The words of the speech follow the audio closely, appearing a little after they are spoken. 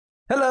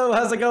Hello,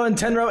 how's it going?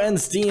 Tainro and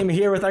Steam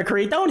here with our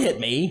crew. Don't hit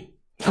me.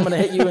 I'm gonna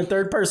hit you in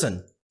third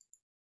person.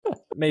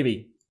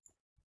 Maybe.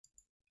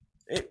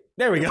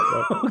 There we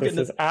go.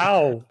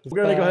 Ow!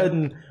 We're gonna go ahead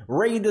and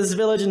raid this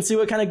village and see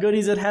what kind of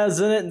goodies it has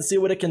in it and see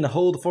what it can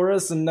hold for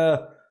us and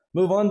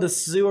move on to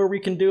see what we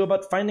can do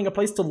about finding a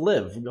place to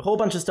live. A whole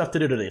bunch of stuff to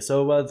do today,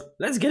 so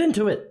let's get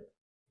into it.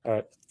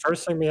 Alright,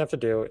 first thing we have to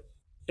do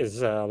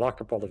is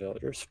lock up all the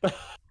villagers.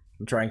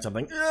 I'm trying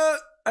something.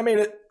 I made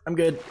it. I'm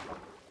good.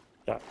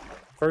 Yeah,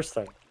 first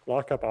thing,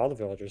 lock up all the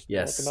villagers.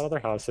 Yes. Lock them out of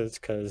their houses,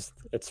 because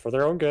it's for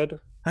their own good.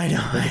 I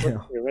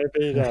know. We may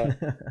be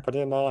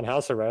putting them all on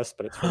house arrest,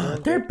 but it's for their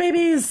own They're good.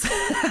 babies!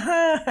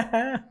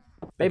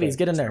 Babies, Okay,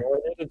 get in there. So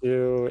what we need to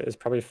do is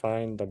probably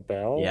find the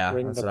bell, Yeah,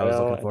 ring that's the what I was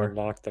bell, looking and for. then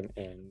lock them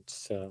in.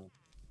 So,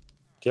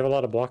 do you have a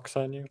lot of blocks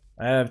on you?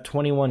 I have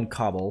 21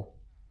 cobble.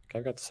 Okay,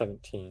 I've got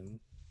 17.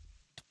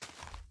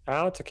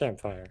 Ow, it's a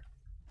campfire.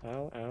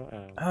 Ow, ow,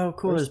 ow. Oh,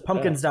 cool. Where's There's the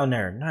pumpkins bell? down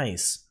there.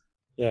 Nice.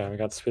 Yeah, we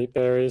got sweet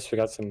berries. We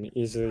got some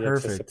easily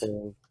Perfect.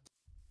 accessible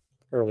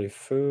early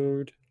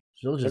food.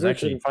 This village is Maybe we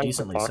actually can find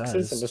some decently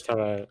boxes and sized. just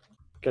have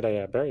get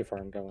a berry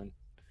farm going.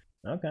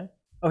 Okay.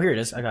 Oh, here it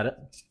is. I got it.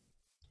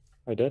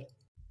 I did.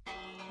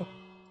 Oh.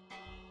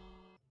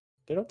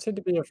 They don't seem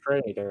to be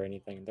afraid or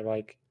anything. They're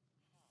like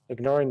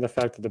ignoring the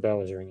fact that the bell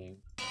is ringing.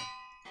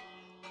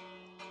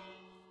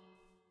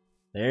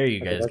 There you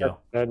guys go.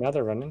 Now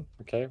they're running.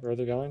 Okay, where are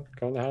they going?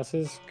 Go in the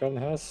houses. Go in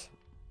the house.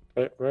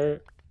 Wait,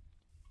 where?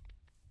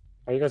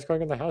 Are you guys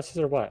going in the houses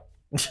or what?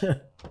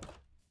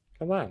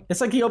 Come on.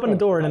 It's like he opened the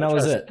door and then that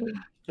was it.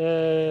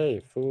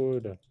 Yay,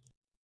 food.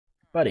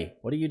 Buddy,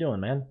 what are you doing,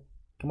 man?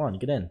 Come on,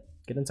 get in.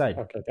 Get inside.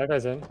 Okay, that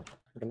guy's in.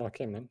 We can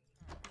lock him in.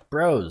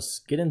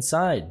 Bros, get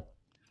inside.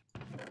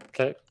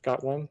 Okay,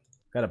 got one.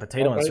 Got a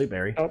potato and a wait. sweet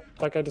berry. Oh,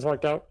 that guy just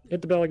walked out.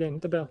 Hit the bell again.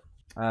 Hit the bell.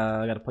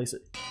 I gotta place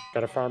it.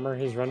 Got a farmer.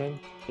 He's running.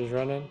 He's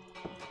running.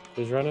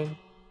 He's running.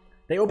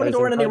 They open the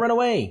door and then they run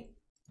away.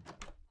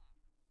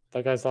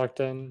 That guy's locked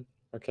in.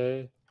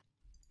 Okay.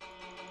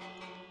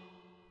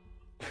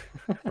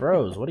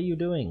 Bros, what are you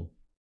doing?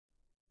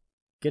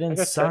 Get I guess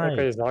inside.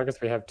 technically, as long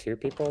as we have 2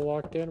 people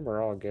locked in,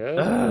 we're all good.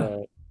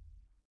 Ugh.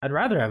 I'd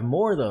rather have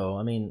more though.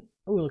 I mean,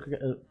 oh look,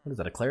 what is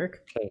that? A cleric?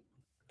 Okay,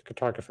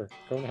 cartographer.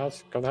 Go in the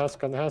house. Go in the house.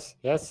 Go in the house.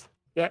 Yes.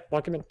 Yeah.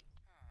 Lock him in.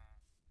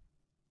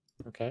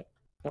 Okay.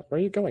 Oh, where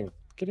are you going?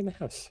 Get in the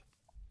house.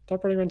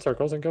 Stop running in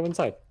circles and go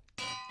inside.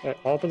 Right,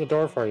 I'll open the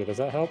door for you. Does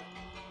that help?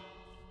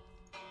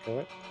 Go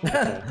it.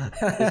 Okay.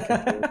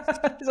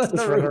 He's on Just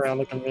the run roof. around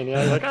like a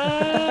maniac. Like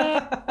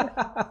ah!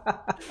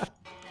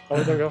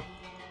 Oh, there we go.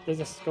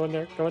 Jesus, go in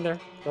there. Go in there.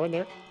 Go in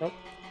there. Nope.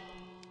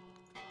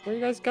 Where are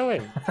you guys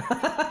going?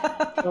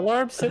 The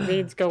alarm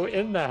means go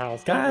in the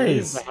house. Don't leave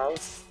Guys. the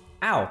house.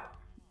 Ow.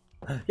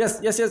 Yes,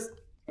 yes, yes.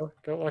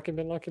 Go lock him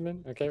in. Lock him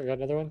in. Okay, we got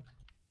another one.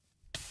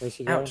 Where's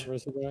he going? Ouch.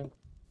 Where's he going?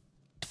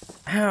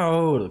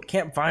 Ow,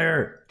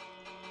 campfire.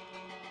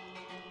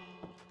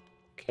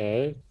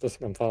 Okay,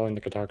 I'm following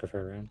the cartographer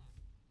around.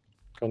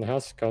 Go in the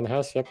house. Go in the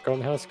house. Yep, go in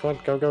the house. Come on.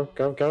 Go, go,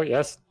 go, go.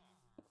 Yes.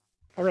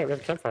 All right, we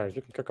have campfires.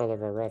 We can cook all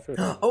of our raw food.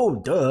 Oh,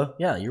 duh.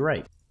 Yeah, you're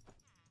right.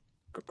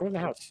 Go in the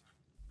house.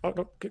 Oh,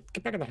 no,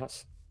 get back in the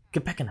house.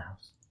 Get back in the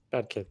house.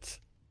 Bad kids.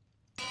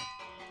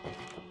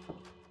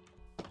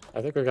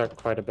 I think we got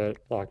quite a bit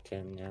locked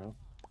in now.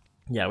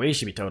 Yeah, we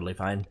should be totally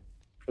fine.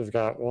 We've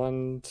got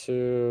 1,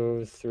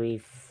 2, 3,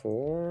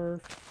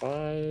 4,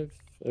 5,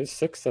 at least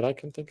 6 that I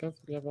can think of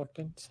we have locked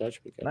in, so that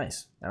should be good.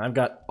 Nice. And I've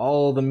got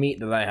all the meat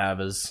that I have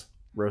is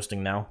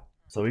roasting now.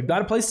 So we've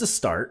got a place to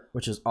start,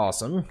 which is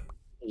awesome.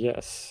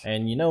 Yes.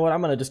 And you know what?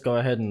 I'm going to just go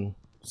ahead and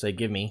say,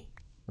 give me.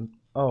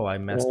 Oh, I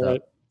messed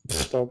up.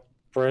 Don't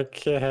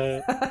break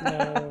it.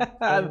 No,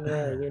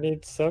 no, you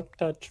need soft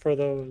touch for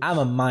those. I'm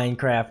a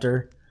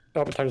Minecrafter.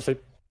 Oh, but time to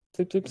sleep.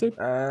 Sleep, sleep,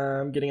 sleep.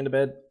 I'm getting into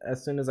bed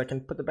as soon as I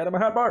can put the bed on my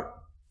hotbar.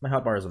 My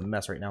hotbar is a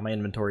mess right now. My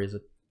inventory is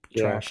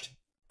trashed.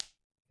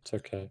 It's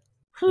okay.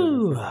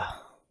 Whew.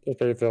 There's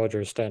a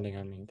villager standing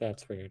on me.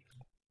 That's weird.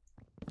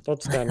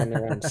 Don't stand on me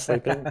while I'm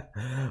sleeping.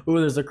 Ooh,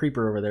 there's a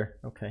creeper over there.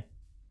 Okay.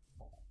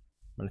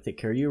 I'm gonna take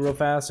care of you real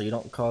fast so you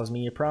don't cause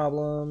me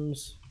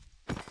problems.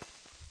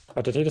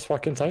 Oh, did he just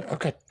walk inside?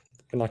 Okay.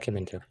 I can lock him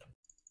in too.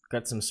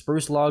 Got some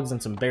spruce logs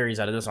and some berries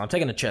out of this one. I'm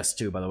taking a chest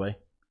too, by the way.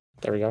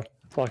 There we go.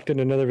 Locked in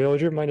another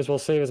villager. Might as well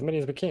save as many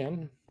as we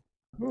can.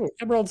 Ooh,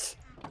 emeralds!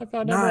 I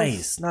found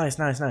emeralds.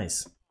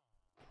 Nice.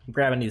 I'm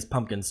grabbing these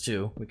pumpkins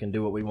too. We can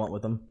do what we want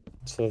with them.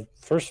 So the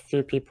first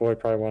few people we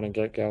probably want to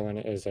get going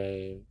is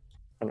an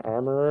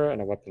armorer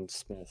and a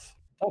weaponsmith.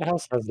 That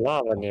house has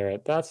lava near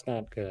it. That's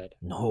not good.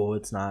 No,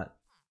 it's not.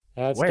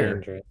 That's Where?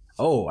 dangerous.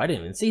 Oh, I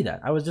didn't even see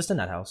that. I was just in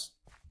that house.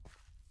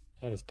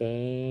 That is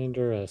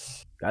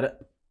dangerous. Got it?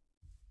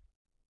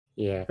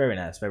 Yeah. Very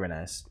nice, very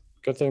nice.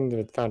 Good thing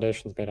the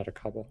foundation's made out of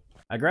cobble.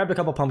 I grabbed a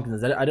couple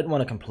pumpkins. I didn't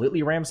want to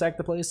completely ransack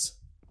the place.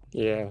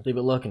 Yeah. Leave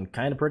it looking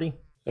kind of pretty.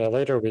 Yeah,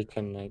 later we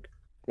can like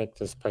make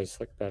this place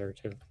look better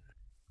too.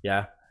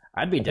 Yeah,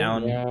 I'd be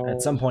down now-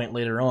 at some point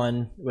later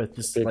on with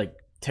just Big- like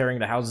tearing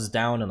the houses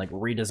down and like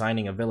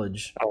redesigning a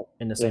village Oh,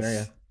 in this yes.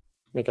 area.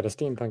 Make it a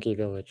steampunky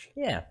village.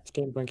 Yeah.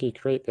 Steampunky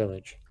crate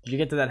village. Did you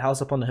get to that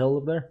house up on the hill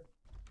over there?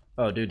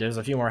 Oh, dude, there's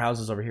a few more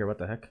houses over here. What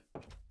the heck?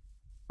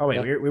 Oh, wait,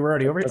 Yeah. we were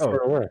already over here? That's Oh.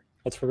 where we were.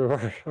 That's where we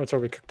were. That's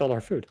where we cooked all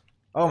our food.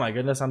 Oh my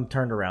goodness, I'm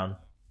turned around.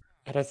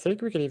 And I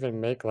think we could even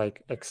make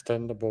like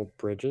extendable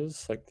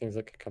bridges, like things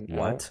that could come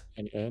out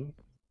and in.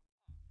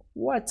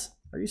 What?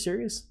 Are you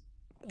serious?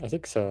 I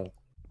think so.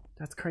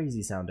 That's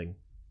crazy sounding.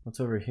 What's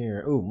over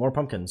here? Ooh, more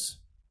pumpkins.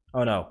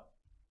 Oh no,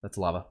 that's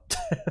lava.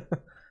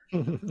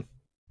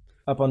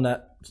 Up on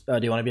that. Do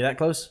you want to be that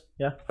close?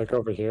 Yeah. Like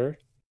over here.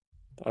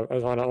 I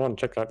want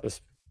to check out this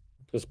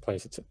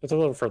place. It's a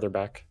little further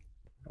back.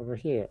 Over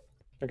here.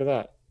 Look at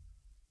that.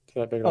 See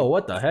that big? Oh,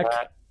 what the heck?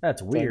 flat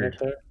That's thing weird. up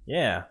there?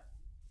 Yeah.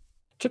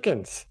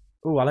 Chickens.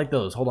 Ooh, I like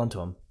those. Hold on to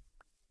them.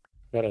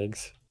 Got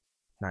eggs.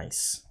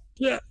 Nice.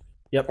 Yeah.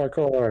 Yep.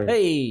 Parkour.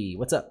 Hey,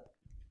 what's up?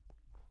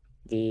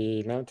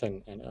 The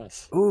mountain and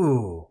us.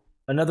 Ooh,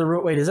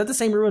 another wait. Is that the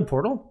same ruined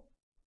portal?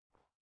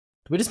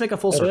 Did we just make a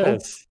full circle?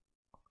 It is.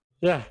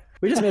 Yeah.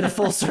 We just made a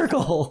full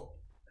circle.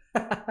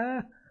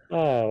 Yeah,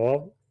 Oh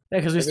well.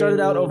 because we started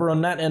out over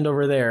on that end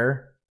over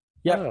there.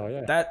 Yep. Oh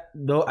yeah. That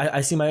though,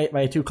 I see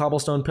my two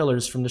cobblestone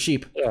pillars from the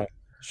sheep. Yeah.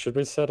 Should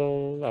we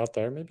settle out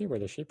there maybe where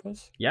the sheep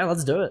was? Yeah,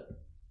 let's do it.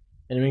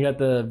 And we got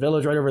the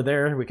village right over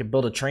there. We could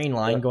build a train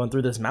line Yeah. going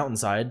through this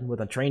mountainside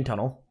with a train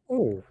tunnel.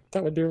 Oh,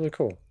 that would be really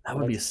cool. That I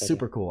would like be this idea.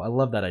 super cool. I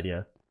love that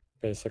idea.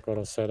 Basic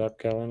little setup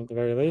going at the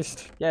very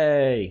least.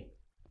 Yay!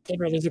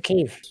 Tainro, there's a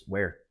cave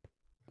Where?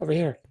 over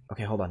here.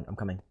 Okay, hold on. I'm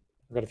coming.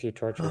 I've got a few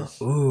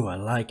torches. Ooh, I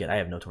like it. I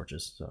have no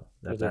torches, so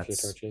There's a few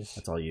torches.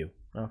 that's all you.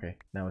 Okay,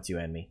 now it's you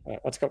and me. All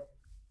right, let's go.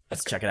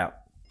 Let's check it out.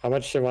 How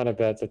much do you want to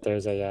bet that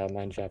there's a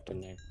mine shaft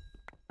in there?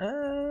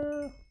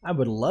 I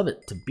would love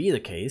it to be the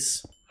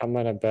case. I'm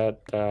gonna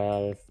bet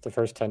the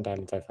first 10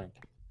 diamonds I find.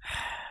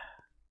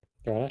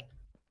 You want it?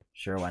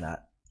 Sure, why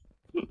not?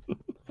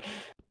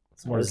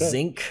 Some more Okay.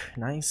 zinc.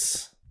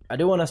 Nice. I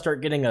do want to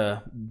start getting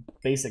a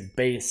basic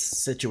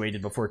base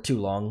situated before too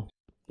long.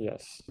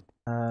 Yes.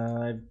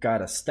 I've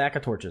got a stack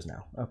of torches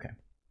now. Okay.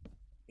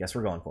 Guess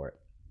we're going for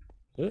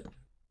it.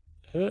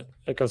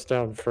 It goes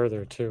down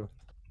further too.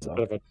 It's a Oh.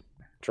 bit of a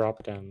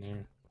drop down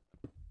there.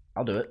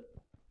 I'll do it.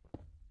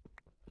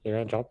 You're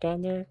gonna drop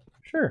down there?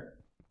 Sure.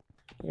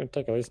 You're gonna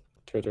take at least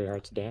 2 or 3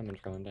 hearts of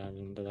damage going down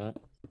into that.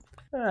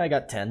 I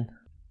got 10.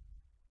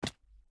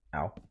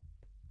 Ow.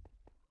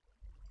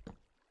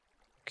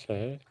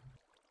 Okay.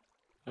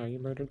 Now you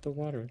murdered the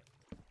water.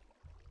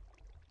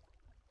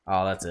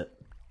 Oh, that's it.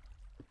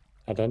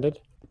 That ended?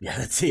 Yeah,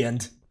 that's the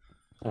end.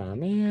 Oh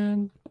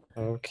man.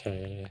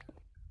 Okay.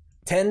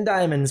 10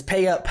 diamonds,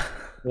 pay up.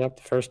 Yep,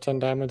 the first 10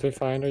 diamonds we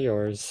find are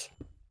yours.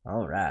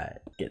 All right.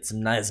 Get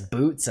some nice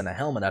boots and a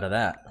helmet out of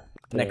that.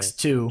 The Next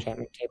two.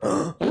 enchantment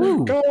table.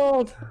 Ooh.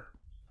 Gold!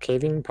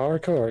 Caving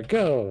parkour,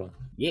 go!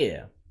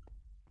 Yeah.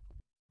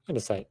 In a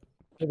sight.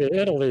 Maybe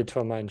it'll lead to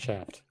a mine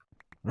shaft.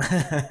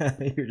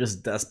 You're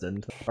just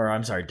destined. Or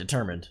I'm sorry,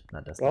 determined,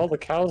 not destined. Well, the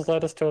cows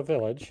led us to a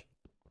village.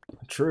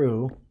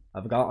 True.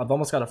 I've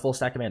almost got a full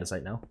stack of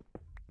andesite now.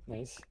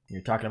 Nice.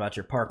 You're talking about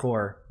your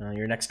parkour.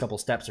 Your next couple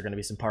steps are going to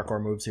be some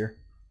parkour moves here.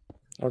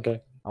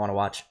 Okay. I want to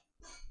watch.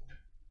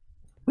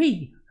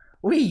 Wee!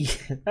 Wee!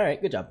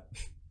 Alright, good job.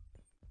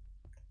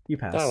 You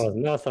pass. That was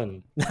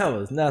nothing. That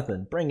was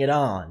nothing. Bring it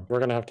on. We're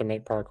gonna have to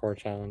make parkour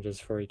challenges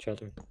for each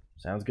other.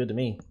 Sounds good to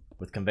me.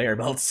 With conveyor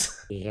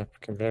belts. Yep,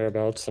 conveyor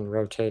belts and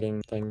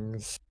rotating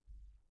things.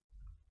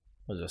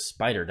 There's a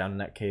spider down in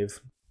that cave.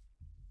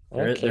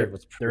 That cave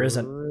was there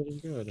isn't. pretty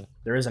good.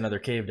 There is another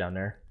cave down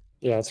there.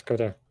 Yeah, let's go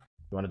there.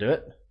 You want to do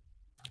it?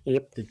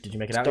 Yep. Did you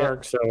make it It's out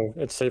dark, so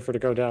it's safer to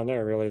go down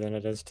there really than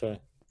it is to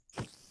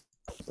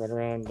run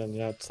around in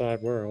the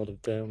outside world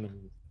of doom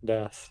and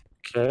death.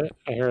 Okay,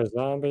 I hear a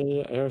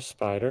zombie, I hear a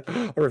spider.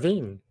 A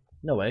ravine! yet?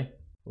 No way.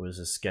 It was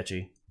just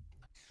sketchy.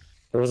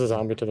 There was a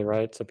zombie to the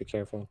right, so be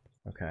careful.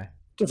 Okay.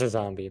 Just a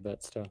zombie,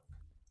 but still.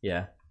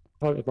 Yeah.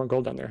 Oh, there's more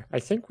gold down there. I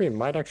think we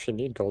might actually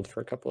need gold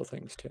for a couple of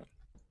things too.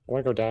 I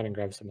want to go down and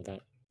grab some of that.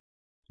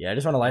 Yeah, I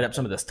just want to light up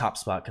some of this top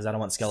spot because I don't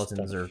want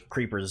skeletons or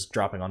creepers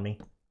dropping on me.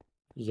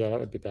 Yeah, that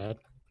would be bad.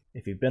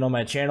 If you've been on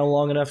my channel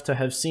long enough to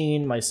have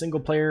seen my single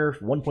player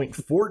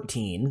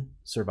 1.14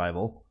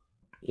 survival,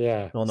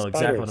 Yeah. you'll know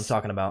exactly what I'm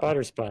talking about.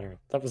 Spider spawner.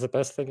 That was the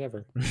best thing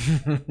ever.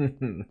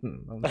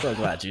 I'm so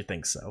glad you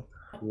think so.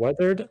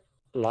 Weathered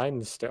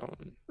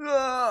limestone.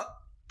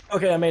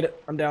 Okay, I made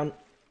it. I'm down.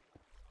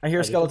 I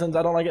hear Did you? skeletons.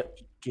 I don't like it.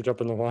 Did you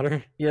jump in the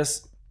water?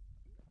 Yes.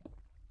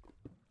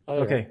 Oh, there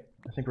you Okay,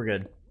 I think we're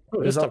good. go.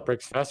 Ooh, There's this a- stuff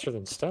breaks faster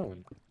than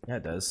stone. Yeah,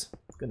 it does.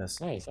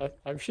 Goodness. Nice.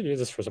 I should use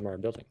this for some more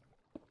building.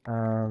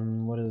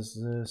 What is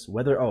this?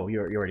 Weather. Oh, you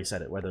already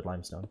said it. Weathered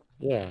limestone.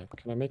 Yeah.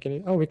 Can I make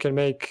any? Oh, we can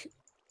make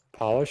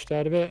polished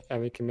out of it,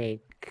 and we can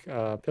make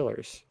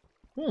pillars.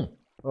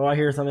 Oh, I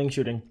hear something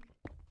shooting.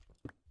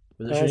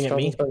 Was it shooting at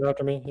me? Skeleton's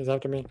after me. He's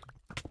after me.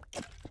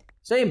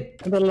 Steam!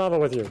 I'm in lava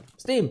with you.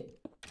 Steam!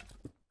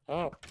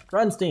 Oh,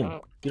 Run, Steam!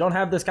 Ow. You don't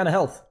have this kind of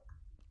health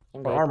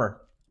I'm or dead.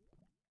 armor.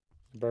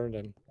 Burned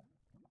him.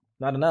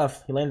 Not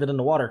enough. He landed in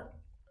the water.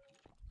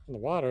 In the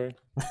water.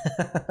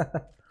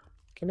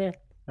 Come here.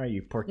 Are you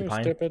You're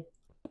porcupine? stupid.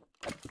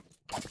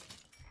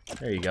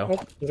 There you go.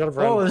 Oh, he's got a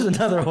friend. Oh, there's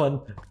another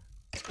one.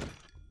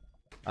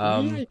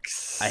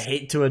 Yikes. I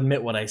hate to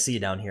admit what I see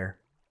down here.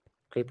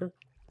 Creeper? Or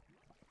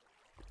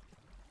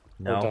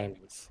No.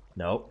 diamonds?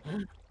 Nope.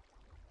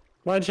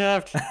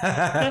 Mineshaft!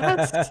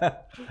 Yes!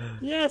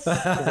 Yes!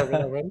 Does that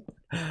mean I win?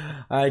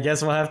 I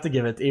guess we'll have to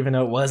give it, even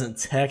though it wasn't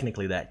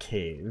technically that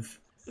cave.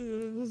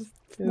 More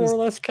or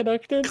less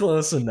connected.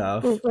 Close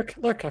enough. Ooh,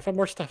 look, I found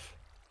more stuff.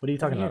 What are you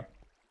talking Over about?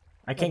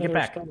 I can't get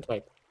Another back stone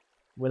type.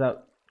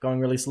 without going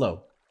really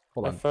slow.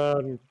 Hold I on.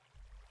 found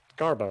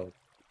Garbo.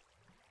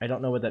 I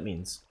don't know what that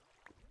means.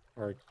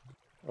 Or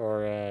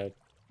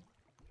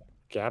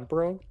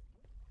Gabbro?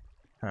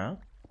 Huh?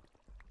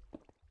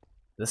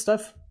 This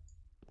stuff?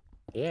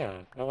 Yeah,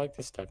 I like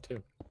this stuff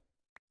too.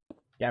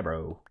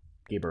 Gabbro.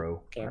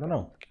 Gabbro. I don't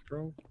know.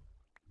 Gabbro?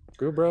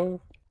 Goobro?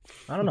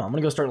 I don't know. I'm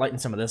gonna go start lighting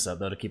some of this up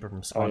though to keep it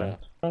from spawning.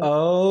 yeah.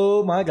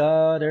 Oh my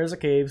god, there's a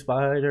cave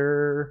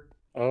spider.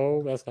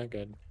 Oh, that's not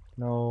good.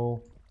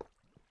 No.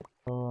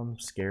 Oh, I'm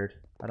scared.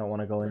 I don't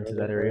want to go Where into is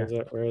that it? area.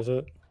 Where is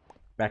it?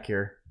 Back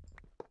here.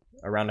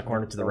 Around the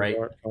corner to the right.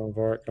 Going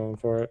for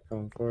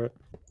it.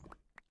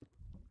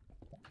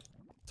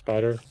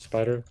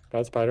 Spider,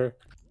 bad spider.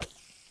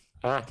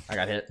 Ah, I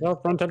got hit. no,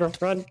 run, Tainro,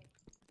 run.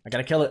 I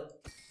gotta kill it.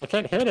 I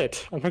can't hit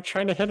it. I'm like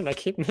trying to hit it, I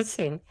keep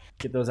missing.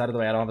 Get those out of the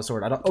way. I don't have a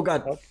sword. I don't. Oh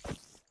god.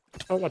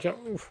 Oh, watch out.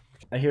 Oof.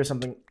 I hear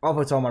something. Oh,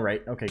 it's on my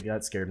right. Okay,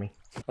 that scared me.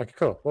 Okay,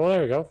 cool. Well,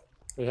 there we go.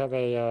 We have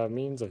a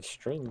means of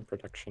string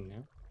production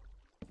now.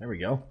 There we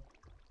go.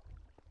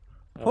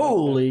 I like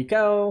Holy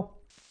cow!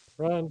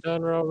 that. Run,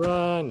 Tainro,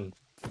 run.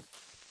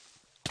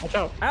 Watch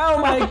out. Oh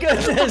my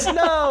goodness,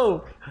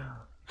 no!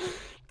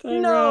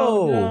 Tainro,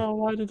 No! no,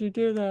 why did you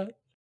do that?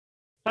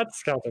 That's a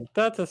skeleton.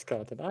 That's a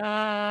skeleton.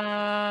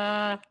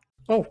 Ah!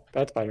 Oh,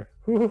 bad spider.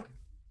 Whew.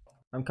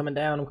 I'm coming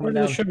down. I'm Where coming did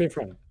down. it shoot me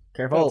from? Bad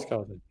Careful.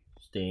 skeleton.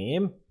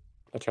 Steam.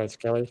 That's right,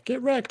 Skelly.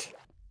 Get wrecked.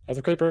 As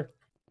a creeper.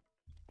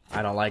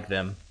 I don't like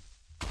them.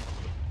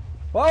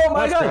 Oh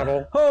my That's god!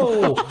 gravel.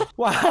 Oh!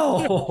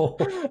 Wow!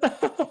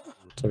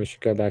 So we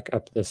should go back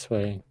up this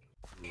way.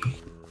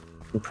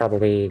 And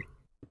probably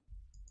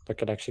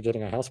look at actually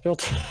getting a house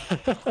built.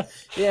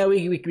 Yeah,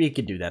 we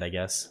could do that, I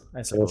guess. I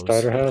The suppose.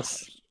 spider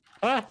house.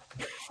 Ah!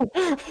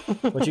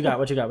 What you got?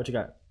 What you got? What you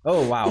got?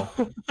 Oh wow!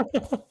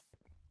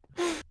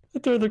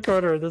 Through the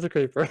corner, there's a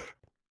creeper.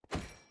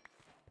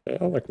 Okay,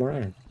 oh, look, more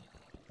iron.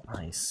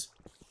 Nice.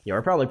 Yeah,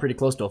 we're probably pretty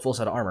close to a full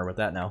set of armor with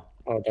that now.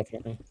 Oh,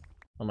 definitely.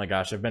 Oh my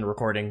gosh, I've been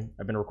recording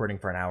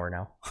for an hour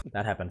now.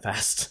 That happened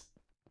fast.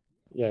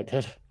 Yeah, it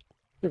did.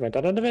 We went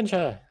on an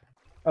adventure.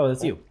 Oh,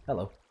 that's you.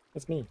 Hello.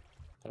 That's me.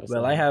 That was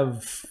Well, me. I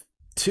have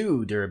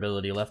 2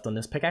 durability left on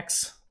this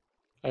pickaxe.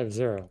 I have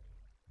 0.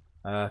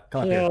 Come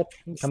up here. Help,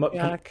 I'm Come up. Come,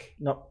 stuck.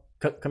 no,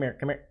 come here.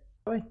 Come here.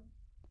 Oi.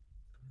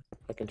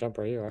 I can jump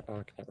where you are. Oh,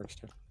 okay, that works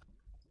too.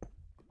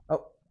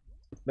 Oh.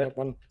 Yep,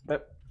 one.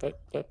 But, There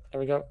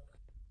we go.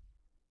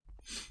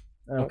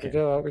 okay.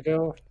 Out we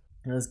go.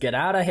 Let's get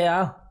out of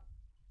here.